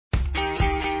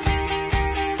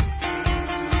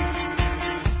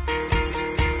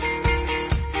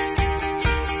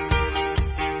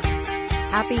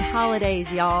Happy holidays,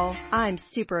 y'all! I'm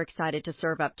super excited to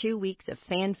serve up 2 weeks of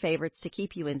fan favorites to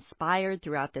keep you inspired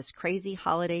throughout this crazy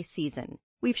holiday season.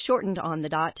 We've shortened On the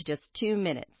Dot to just 2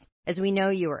 minutes, as we know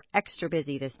you are extra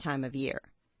busy this time of year.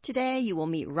 Today, you will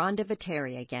meet Rhonda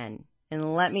Viteri again,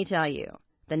 and let me tell you,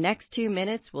 the next 2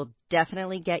 minutes will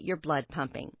definitely get your blood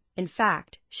pumping. In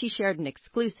fact, she shared an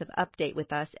exclusive update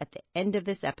with us at the end of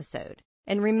this episode.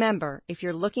 And remember, if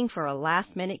you're looking for a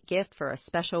last-minute gift for a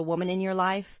special woman in your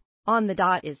life, On the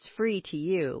Dot is free to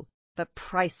you, but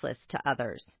priceless to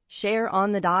others. Share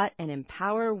On the Dot and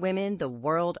empower women the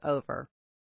world over.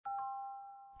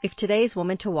 If today's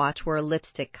woman to watch were a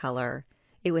lipstick color,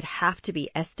 it would have to be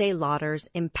Estee Lauder's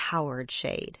Empowered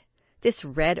shade. This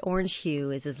red-orange hue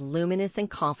is as luminous and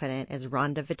confident as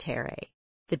Rhonda Viteri,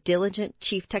 the diligent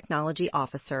chief technology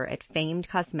officer at famed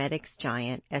cosmetics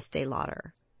giant Estee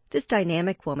Lauder. This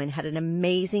dynamic woman had an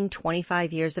amazing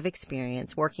 25 years of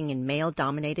experience working in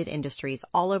male-dominated industries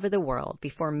all over the world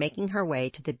before making her way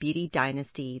to the beauty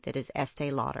dynasty that is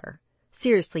Estee Lauder.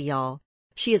 Seriously, y'all,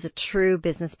 she is a true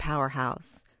business powerhouse.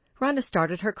 Rhonda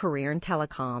started her career in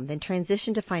telecom, then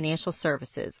transitioned to financial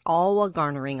services, all while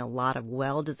garnering a lot of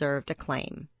well-deserved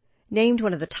acclaim. Named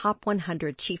one of the top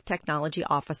 100 chief technology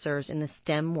officers in the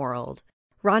STEM world,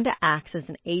 Rhonda acts as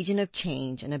an agent of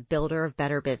change and a builder of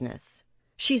better business.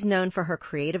 She's known for her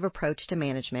creative approach to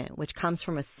management, which comes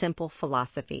from a simple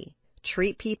philosophy: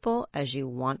 treat people as you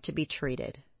want to be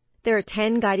treated. There are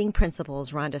 10 guiding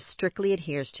principles Rhonda strictly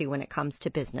adheres to when it comes to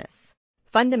business.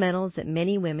 Fundamentals that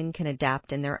many women can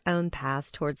adapt in their own paths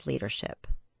towards leadership.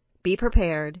 Be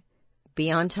prepared,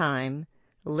 be on time,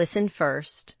 listen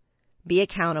first, be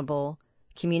accountable,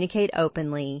 communicate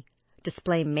openly,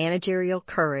 display managerial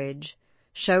courage,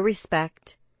 show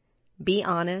respect, be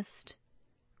honest,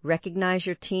 recognize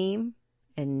your team,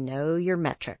 and know your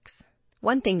metrics.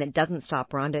 One thing that doesn't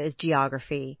stop Rhonda is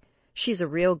geography. She's a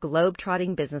real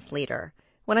globe-trotting business leader.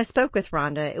 When I spoke with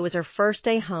Rhonda, it was her first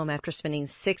day home after spending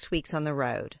 6 weeks on the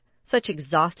road. Such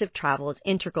exhaustive travel is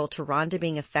integral to Rhonda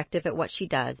being effective at what she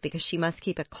does because she must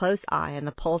keep a close eye on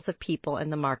the pulse of people in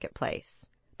the marketplace.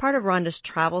 Part of Rhonda's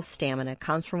travel stamina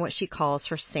comes from what she calls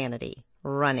her sanity: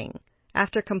 running.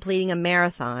 After completing a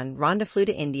marathon, Rhonda flew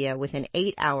to India within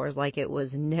 8 hours like it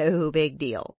was no big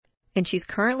deal. And she's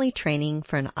currently training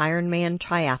for an Ironman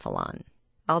triathlon.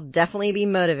 I'll definitely be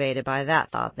motivated by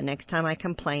that thought the next time I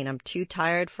complain I'm too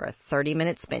tired for a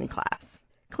 30-minute spin class.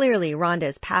 Clearly, Rhonda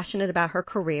is passionate about her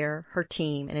career, her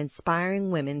team, and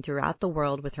inspiring women throughout the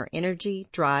world with her energy,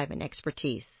 drive, and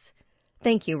expertise.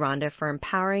 Thank you, Rhonda, for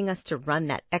empowering us to run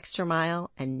that extra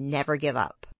mile and never give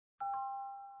up.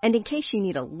 And in case you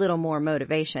need a little more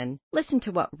motivation, listen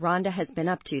to what Rhonda has been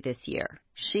up to this year.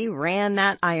 She ran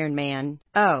that Ironman,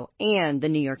 and the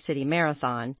New York City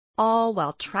Marathon, all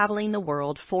while traveling the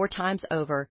world 4 times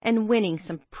over and winning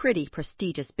some pretty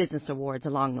prestigious business awards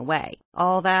along the way.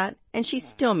 All that, and she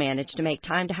still managed to make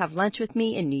time to have lunch with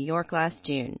me in New York last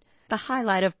June. The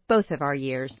highlight of both of our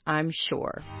years, I'm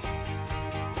sure.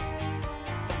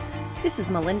 This is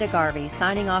Melinda Garvey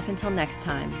signing off until next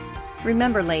time.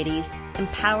 Remember, ladies,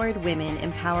 empowered women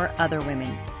empower other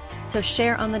women. So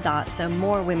share On the Dot so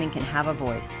more women can have a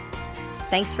voice.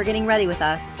 Thanks for getting ready with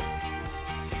us.